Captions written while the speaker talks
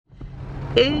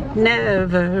It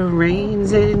never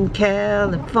rains in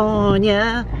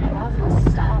California.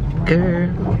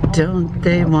 Girl, don't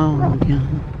they want you?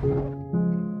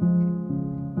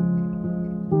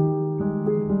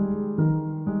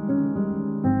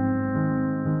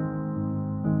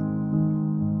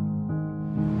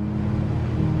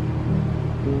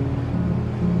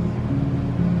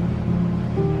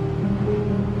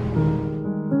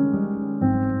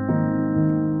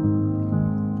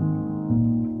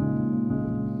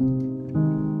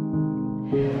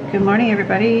 Good morning,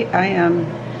 everybody. I am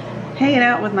hanging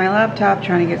out with my laptop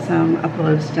trying to get some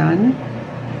uploads done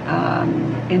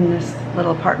in this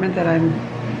little apartment that I'm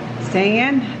staying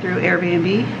in through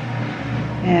Airbnb.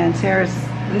 And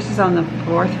this is on the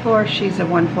 4th floor. She's a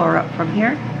 1 floor up from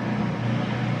here.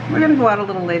 We're gonna go out a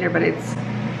little later, but it's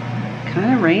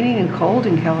kind of raining and cold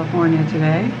in California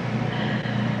today.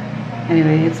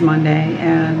 Anyway, it's Monday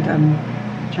and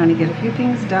I'm trying to get a few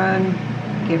things done,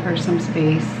 give her some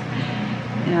space,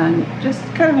 and just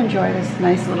kind of enjoy this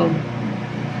nice little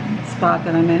spot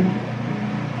that I'm in.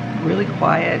 Really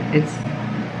quiet. It's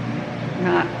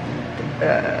not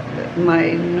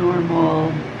my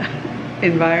normal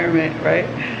environment, right?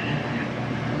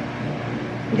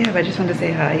 Yeah, but I just wanted to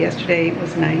say hi. Yesterday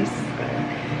was nice.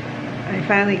 I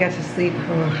finally got to sleep.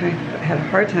 Oh, I had a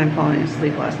hard time falling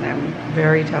asleep last night. I'm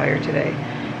very tired today.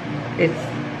 It's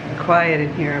quiet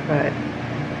in here, but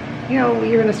you know,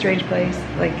 you're in a strange place.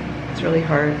 Like, it's really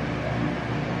hard.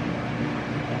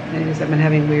 Anyways, I've been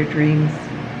having weird dreams.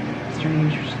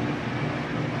 Strange.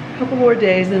 A couple more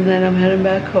days and then I'm heading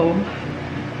back home.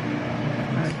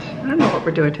 But I don't know what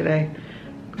we're doing today.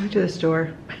 Going to the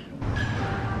store.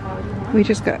 We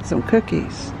just got some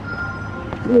cookies.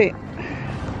 Wait.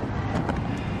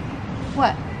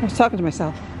 What? I was talking to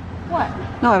myself. What?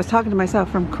 No, I was talking to myself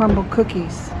from Crumble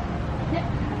Cookies.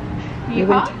 Yeah. We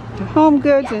went to Home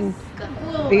Goods and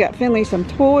we got Finley some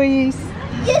toys.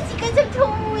 Yes, you got some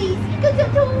toys. You got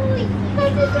some toys. You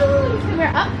got some toys. Come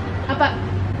here, up, up.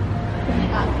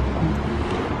 Up.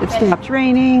 It stopped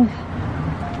raining.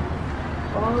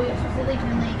 Oh, you're silly,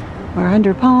 Finley. We're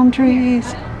under palm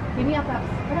trees. Give me up.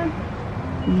 Put on.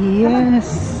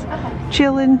 Yes. Okay.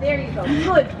 Chilling. There you go.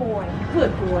 Good boy.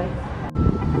 Good boy.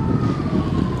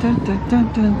 Dun, dun, dun,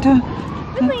 dun, dun.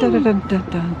 Dun, dun, dun, dun,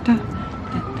 dun, dun.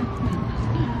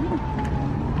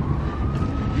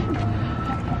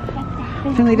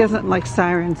 Finley doesn't like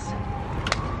sirens.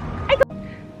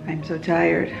 I'm so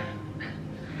tired.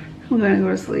 I'm gonna go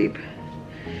to sleep.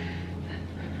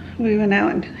 We went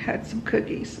out and had some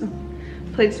cookies,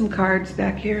 played some cards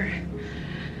back here.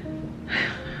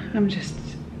 I'm just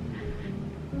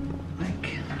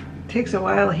like, it takes a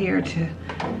while here to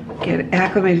get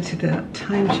acclimated to the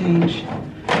time change.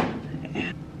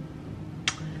 And,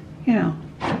 you know,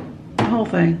 the whole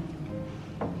thing.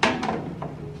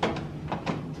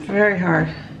 It's very hard.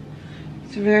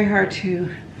 It's very hard to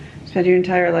spend your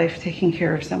entire life taking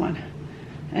care of someone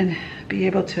and be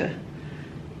able to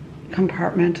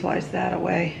compartmentalize that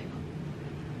away.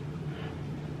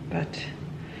 But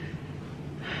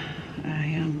I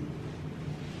am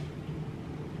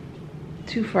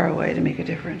too far away to make a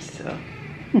difference, so.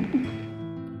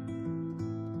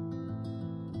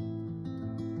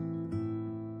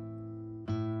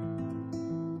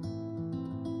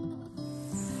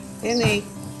 Finley,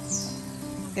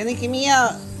 give me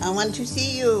out. I want to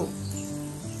see you.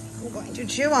 I'm going to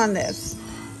chew on this.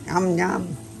 Yum, yum.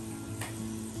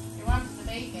 He wants the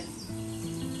bacon.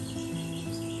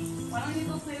 Why don't you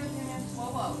go play with him in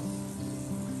Bobo?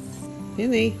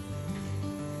 Finley,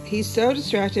 he's so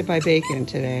distracted by bacon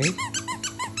today,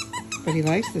 but he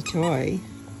likes the toy.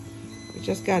 We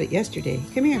just got it yesterday.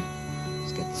 Come here.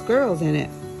 It's got squirrels in it.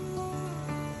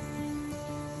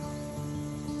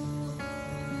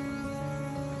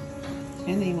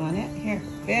 Finley, you want it? Here,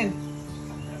 Finn.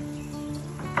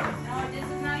 No, this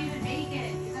is not even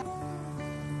bacon.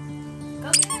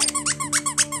 Go get it.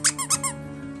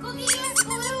 Go get your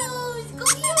squirrels. Go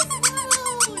get your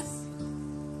squirrels.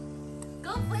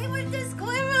 Go play with the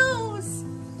squirrels.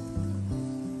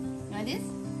 You want this?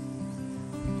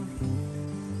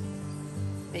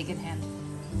 Bacon hand.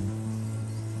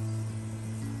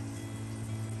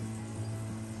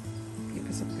 Give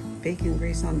us a bacon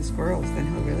grease on the squirrels, then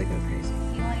he'll really go crazy. Do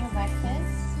you want your breakfast?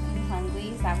 Are you hungry?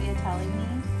 Is that what you're telling me?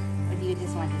 Or do you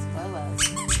just want his squirrels?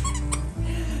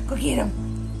 Go get him.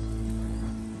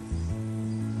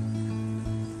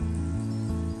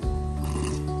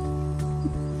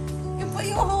 You put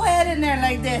your whole head in there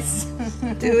like this.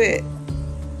 Do it.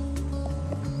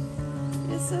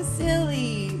 You're so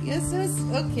silly. You're so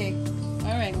okay.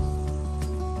 All right.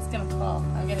 It's gonna fall.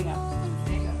 I'm getting up.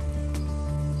 There you go.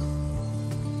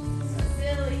 So silly.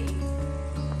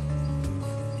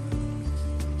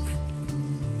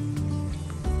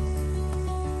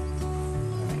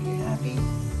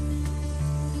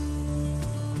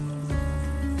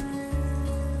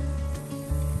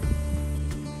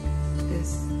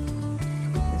 this.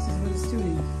 This is what it's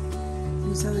doing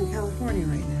in Southern California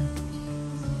right now.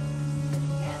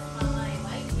 Yes, Mama, I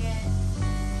like it.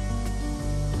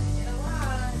 Like it a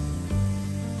lot.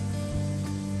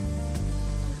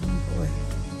 Oh boy.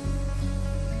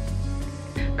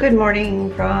 Good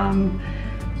morning from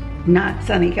not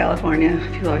sunny California.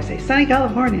 People always say sunny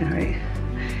California, right?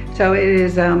 So it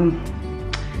is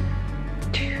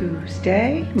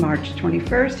Tuesday, March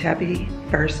 21st. Happy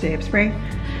first day of spring.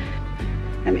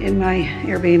 I'm in my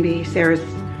Airbnb. Sarah's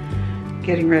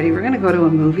getting ready. We're gonna go to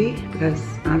a movie because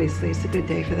obviously it's a good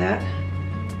day for that.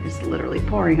 It's literally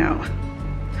pouring out.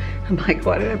 I'm like,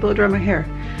 why did I blow dry my hair?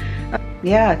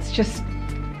 Yeah, it's just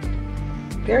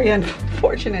very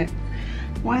unfortunate.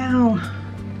 Wow.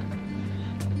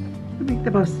 I'll make the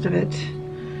most of it.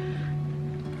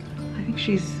 I think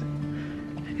she's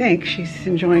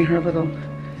enjoying her little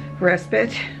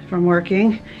respite from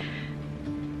working.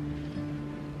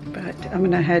 But I'm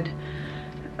gonna head,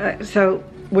 so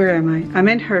where am I? I'm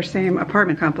in her same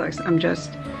apartment complex. I'm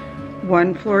just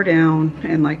one floor down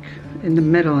and like in the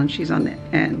middle, and she's on the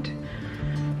end.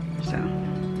 So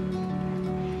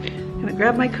I'm gonna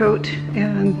grab my coat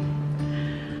and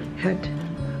head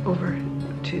over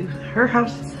to her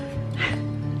house.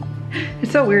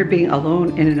 It's so weird being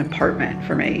alone in an apartment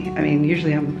for me. I mean,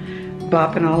 usually I'm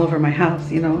bopping all over my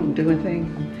house, you know, I'm doing things.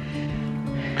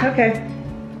 Okay.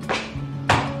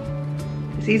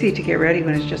 It's easy to get ready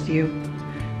when it's just you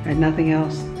and nothing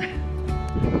else.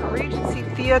 Regency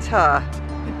Theater.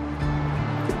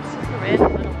 This is the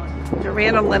random little one. The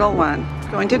random little one.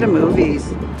 Going to the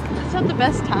movies. Let's have the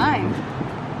best time.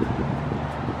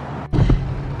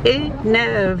 It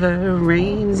never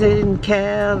rains in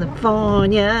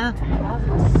California.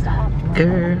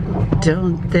 Girl,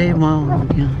 don't they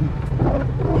want you?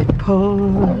 It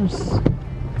pours.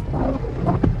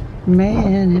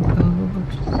 Man, it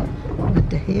pours. What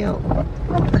the hell?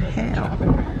 What the hell?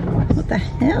 What the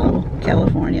hell,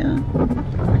 California? And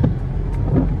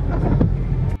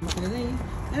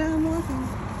I'm walking.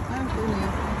 I'm Penny.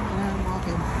 And I'm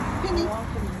walking. Penny.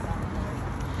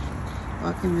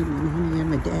 Walking with my mommy and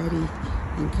my daddy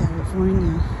in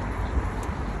California.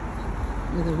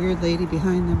 With a weird lady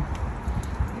behind them.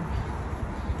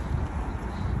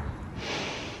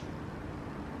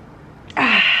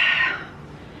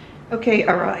 Okay,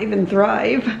 arrive and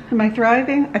thrive. Am I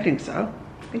thriving? I think so.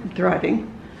 I think I'm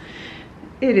thriving.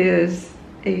 It is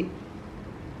a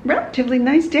relatively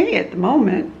nice day at the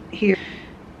moment here.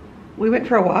 We went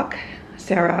for a walk,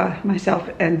 Sarah, myself,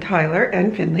 and Tyler,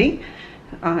 and Finley.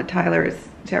 Tyler is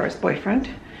Sarah's boyfriend.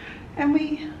 And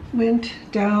we went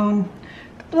down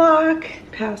the block,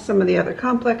 past some of the other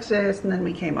complexes, and then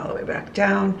we came all the way back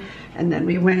down. And then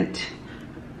we went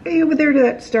over there to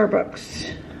that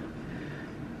Starbucks.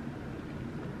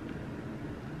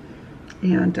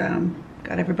 And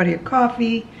got everybody a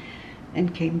coffee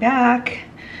and came back.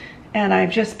 And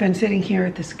I've just been sitting here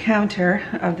at this counter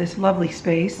of this lovely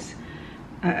space,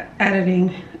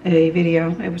 editing a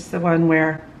video. It was the one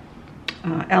where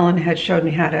Ellen had showed me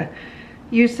how to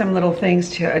use some little things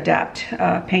to adapt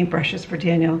paintbrushes for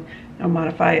Daniel and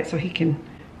modify it so he can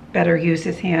better use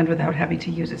his hand without having to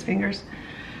use his fingers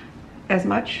as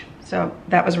much. So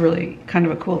that was really kind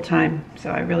of a cool time.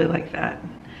 So I really like that.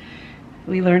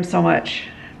 We learn so much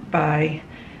by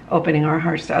opening our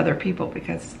hearts to other people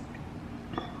because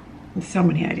so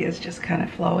many ideas just kind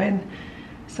of flow in.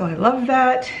 So I love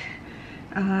that.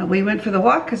 We went for the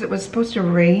walk because it was supposed to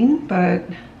rain, but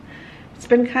it's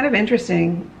been kind of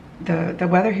interesting. The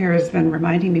weather here has been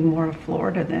reminding me more of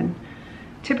Florida than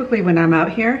typically when I'm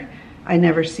out here. I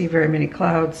never see very many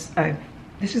clouds.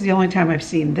 This is the only time I've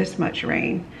seen this much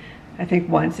rain. I think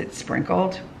once it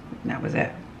sprinkled, and that was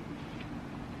it.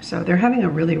 So they're having a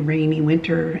really rainy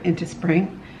winter into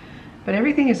spring, but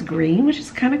everything is green, which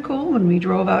is kind of cool. When we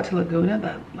drove out to Laguna,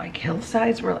 the like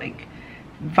hillsides were like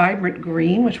vibrant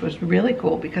green, which was really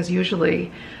cool because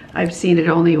usually I've seen it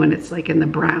only when it's like in the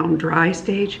brown dry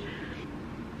stage.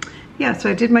 Yeah,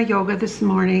 so I did my yoga this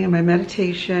morning and my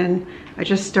meditation. I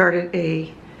just started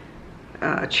a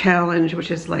challenge,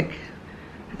 which is like,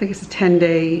 I think it's a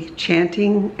 10-day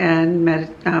chanting and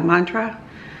mantra.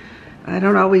 I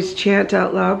don't always chant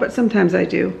out loud, but sometimes I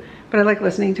do. But I like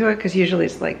listening to it because usually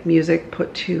it's like music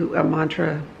put to a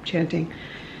mantra chanting.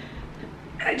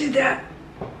 I did that.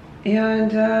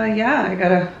 And yeah, I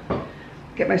gotta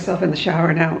get myself in the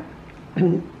shower now.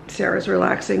 And Sarah's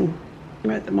relaxing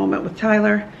at the moment with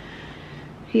Tyler.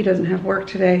 He doesn't have work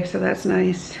today, so that's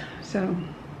nice. So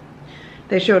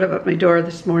they showed up at my door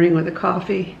this morning with a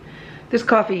coffee. This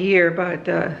coffee here, but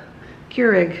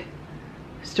Keurig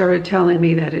started telling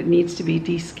me that it needs to be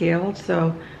descaled,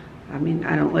 so I mean,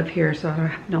 I don't live here, so I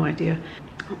have no idea.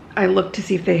 I looked to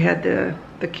see if they had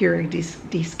the Curie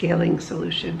descaling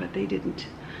solution, but they didn't.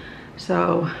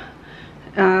 So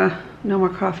no more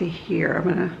coffee here. I'm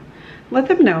gonna let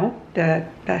them know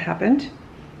that that happened.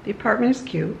 The apartment is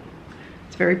cute.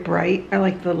 It's very bright. I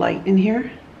like the light in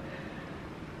here.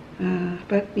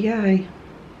 But yeah,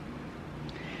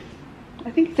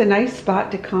 I think it's a nice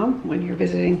spot to come when you're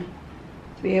visiting,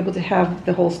 to be able to have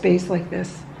the whole space like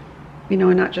this, you know,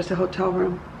 and not just a hotel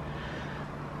room.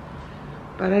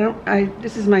 But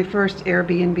this is my first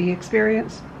Airbnb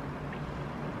experience.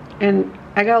 And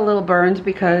I got a little burned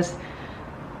because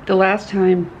the last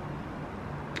time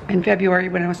in February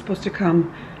when I was supposed to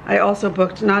come, I also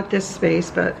booked not this space,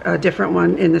 but a different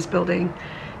one in this building.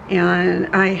 And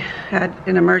I had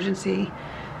an emergency,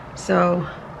 so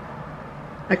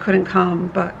I couldn't come,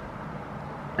 but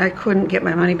I couldn't get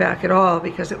my money back at all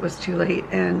because it was too late.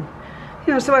 And,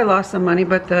 you know, so I lost some money,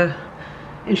 but the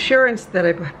insurance that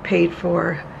I paid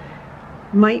for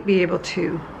might be able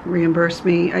to reimburse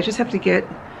me. I just have to get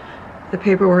the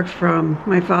paperwork from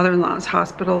my father-in-law's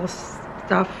hospital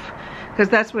stuff, because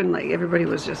that's when like everybody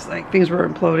was just like, things were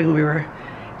imploding. We were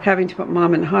having to put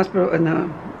mom in the hospital and the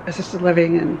assisted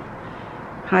living and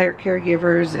hire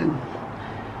caregivers and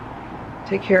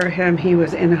take care of him. He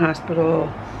was in the hospital,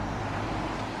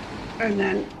 and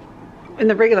then in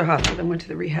the regular hospital, then went to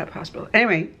the rehab hospital.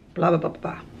 Anyway, blah blah blah blah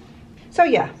blah. So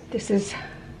yeah, this is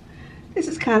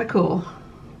kind of cool.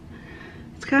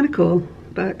 It's kind of cool,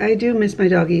 but I do miss my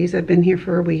doggies. I've been here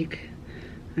for a week.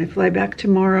 I fly back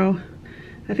tomorrow.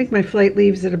 I think my flight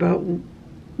leaves at about a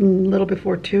little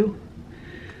before 2.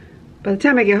 By the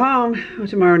time I get home, well,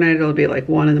 tomorrow night it'll be like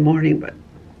 1 in the morning, but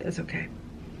that's okay.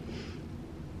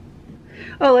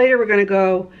 Oh, later we're gonna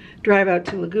go drive out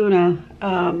to Laguna.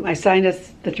 I signed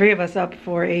the 3 of us up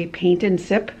for a paint and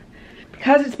sip.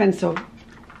 Because it's been so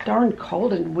darn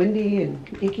cold and windy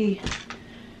and icky,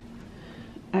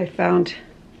 I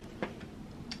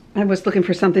was looking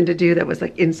for something to do that was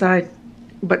like inside,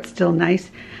 but still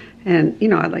nice. And you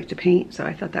know, I like to paint, so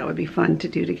I thought that would be fun to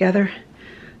do together.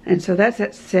 And so that's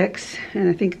at 6, and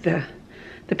I think the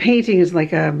painting is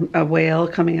like a whale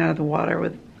coming out of the water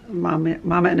with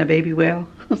mama and a baby whale,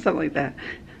 something like that.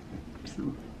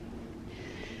 So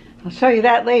I'll show you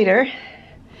that later.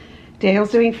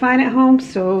 Dale's doing fine at home,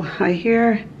 so I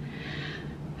hear.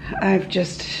 I've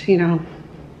just, you know,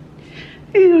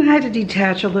 had to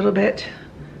detach a little bit.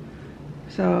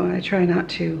 So I try not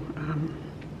to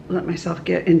let myself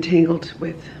get entangled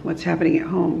with what's happening at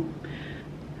home.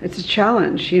 It's a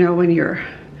challenge, you know, when you're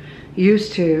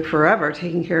used to forever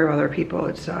taking care of other people.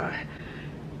 It's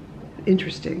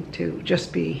interesting to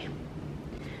just be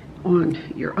on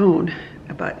your own.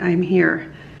 But I'm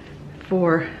here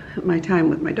for my time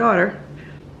with my daughter.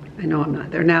 I know I'm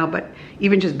not there now, but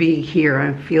even just being here,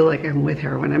 I feel like I'm with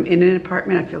her. When I'm in an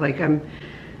apartment, I feel like I'm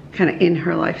kind of in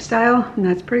her lifestyle, and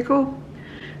that's pretty cool.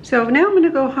 So now I'm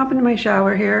gonna go hop into my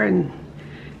shower here and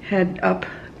head up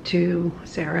to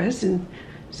Sarah's and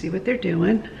see what they're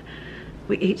doing.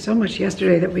 We ate so much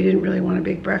yesterday that we didn't really want a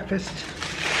big breakfast.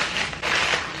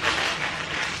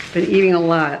 Been eating a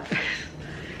lot.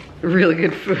 Really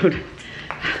good food.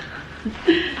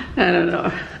 I don't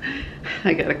know.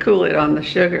 I gotta cool it on the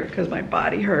sugar because my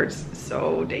body hurts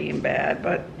so damn bad,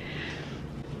 but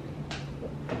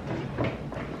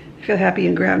I feel happy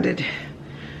and grounded.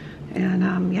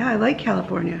 And yeah, I like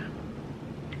California.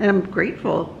 And I'm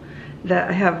grateful that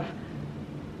I have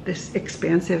this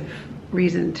expansive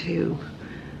reason to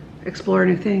explore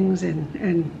new things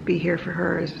and be here for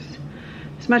her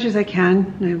as much as I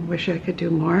can. I wish I could do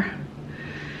more.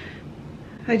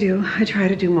 I do. I try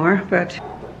to do more, but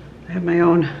I have my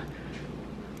own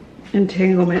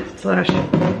entanglement slash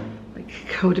like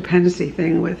codependency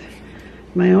thing with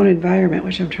my own environment,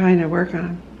 which I'm trying to work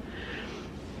on.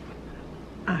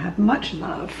 I have much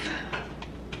love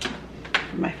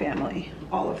for my family,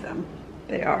 all of them.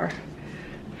 They are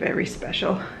very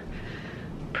special,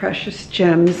 precious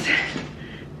gems,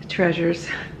 treasures,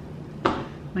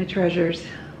 my treasures.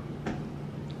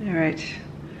 All right.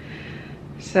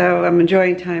 So I'm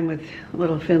enjoying time with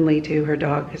little Finley too, her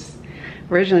dog, because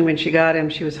originally when she got him,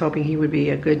 she was hoping he would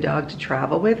be a good dog to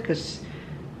travel with because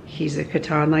he's a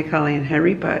Catan like Holly and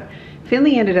Henry, but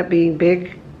Finley ended up being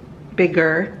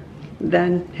bigger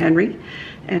than Henry,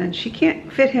 and she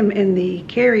can't fit him in the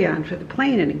carry-on for the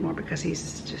plane anymore because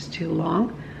he's just too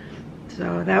long.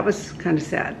 So that was kind of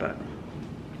sad, but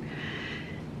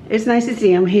it's nice to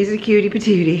see him. He's a cutie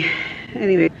patootie.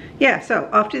 Anyway, yeah, so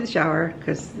off to the shower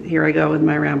because here I go with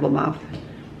my ramble mouth.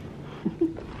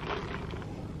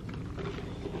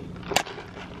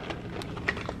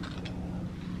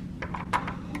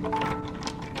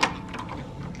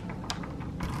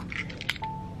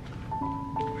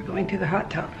 going to the hot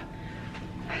tub.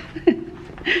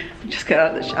 Just got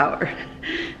out of the shower,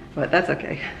 but that's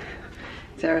okay.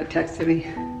 Sarah texted me.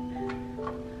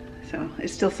 So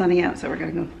it's still sunny out, so we're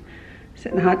gonna go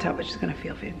sit in the hot tub, which is gonna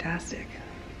feel fantastic.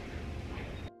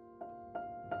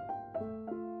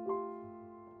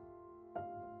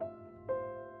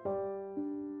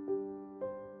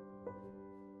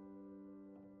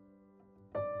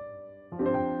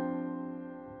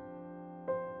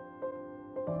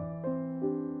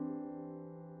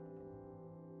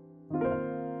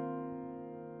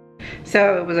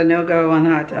 So it was a no-go on the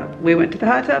hot tub. We went to the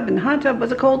hot tub and the hot tub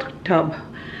was a cold tub.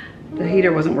 The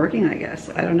heater wasn't working, I guess.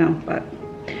 I don't know, but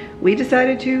we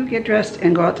decided to get dressed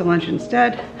and go out to lunch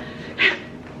instead.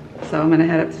 So I'm gonna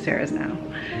head up to Sarah's now.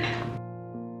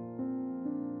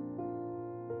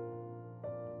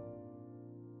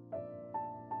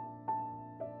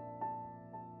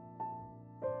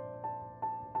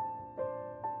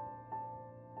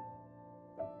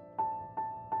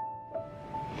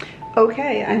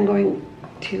 Okay, I'm going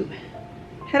to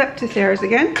head up to Sarah's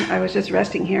again. I was just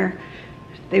resting here.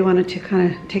 They wanted to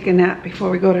kind of take a nap before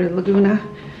we go to Laguna.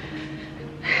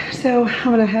 So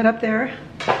I'm gonna head up there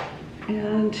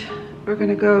and we're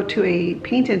gonna go to a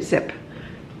paint and sip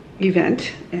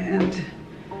event and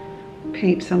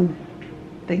paint something.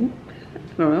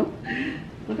 I don't know.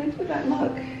 What did I do with that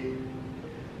mug?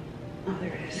 Oh,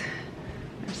 there it is.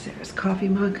 There's Sarah's coffee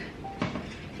mug.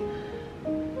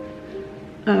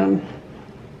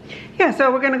 Yeah,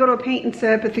 so we're gonna go to a paint and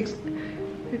sip. I think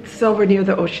it's over near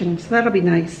the ocean, so that'll be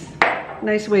nice.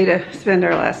 Nice way to spend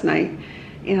our last night.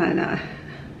 And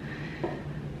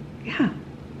yeah,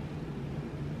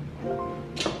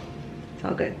 it's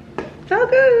all good. It's all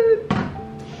good.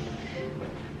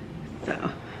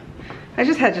 So I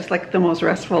just had like the most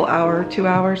restful hour, 2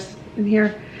 hours in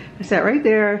here. I sat right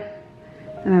there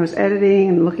and I was editing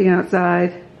and looking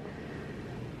outside,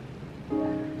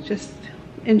 just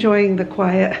enjoying the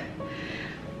quiet.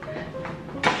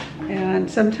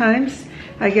 And sometimes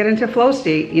I get into flow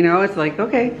state, you know, it's like,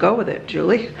 okay, go with it,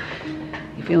 Julie.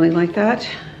 You feeling like that?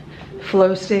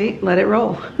 Flow state, let it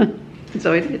roll. And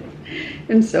so I did.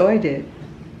 And so I did.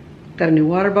 Got a new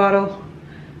water bottle.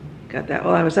 Got that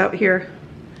while I was out here.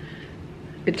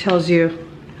 It tells you,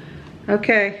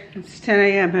 okay, it's 10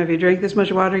 a.m. Have you drank this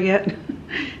much water yet?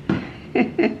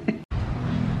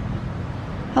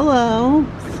 Hello,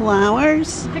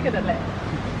 flowers. Take it away.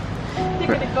 Take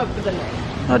it up to the left.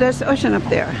 Oh, there's the ocean up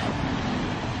there.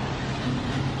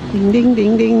 Ding, ding,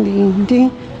 ding, ding, ding,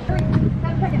 ding.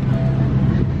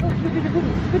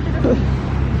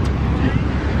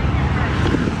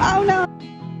 Oh no!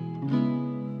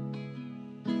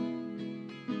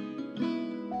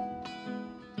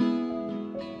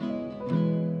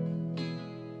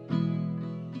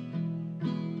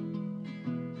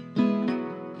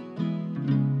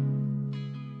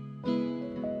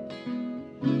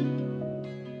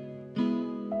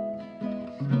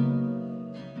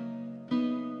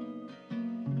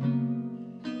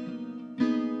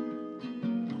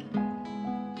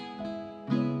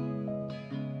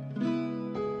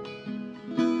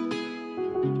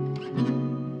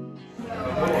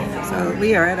 So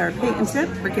we are at our paint and sip.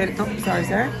 We're getting, oh, sorry,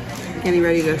 Sarah. Getting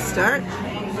ready to start.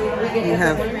 We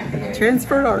have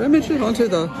transferred our images onto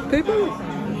the paper.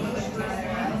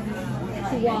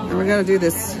 And we're gonna do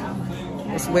this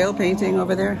whale painting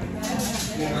over there.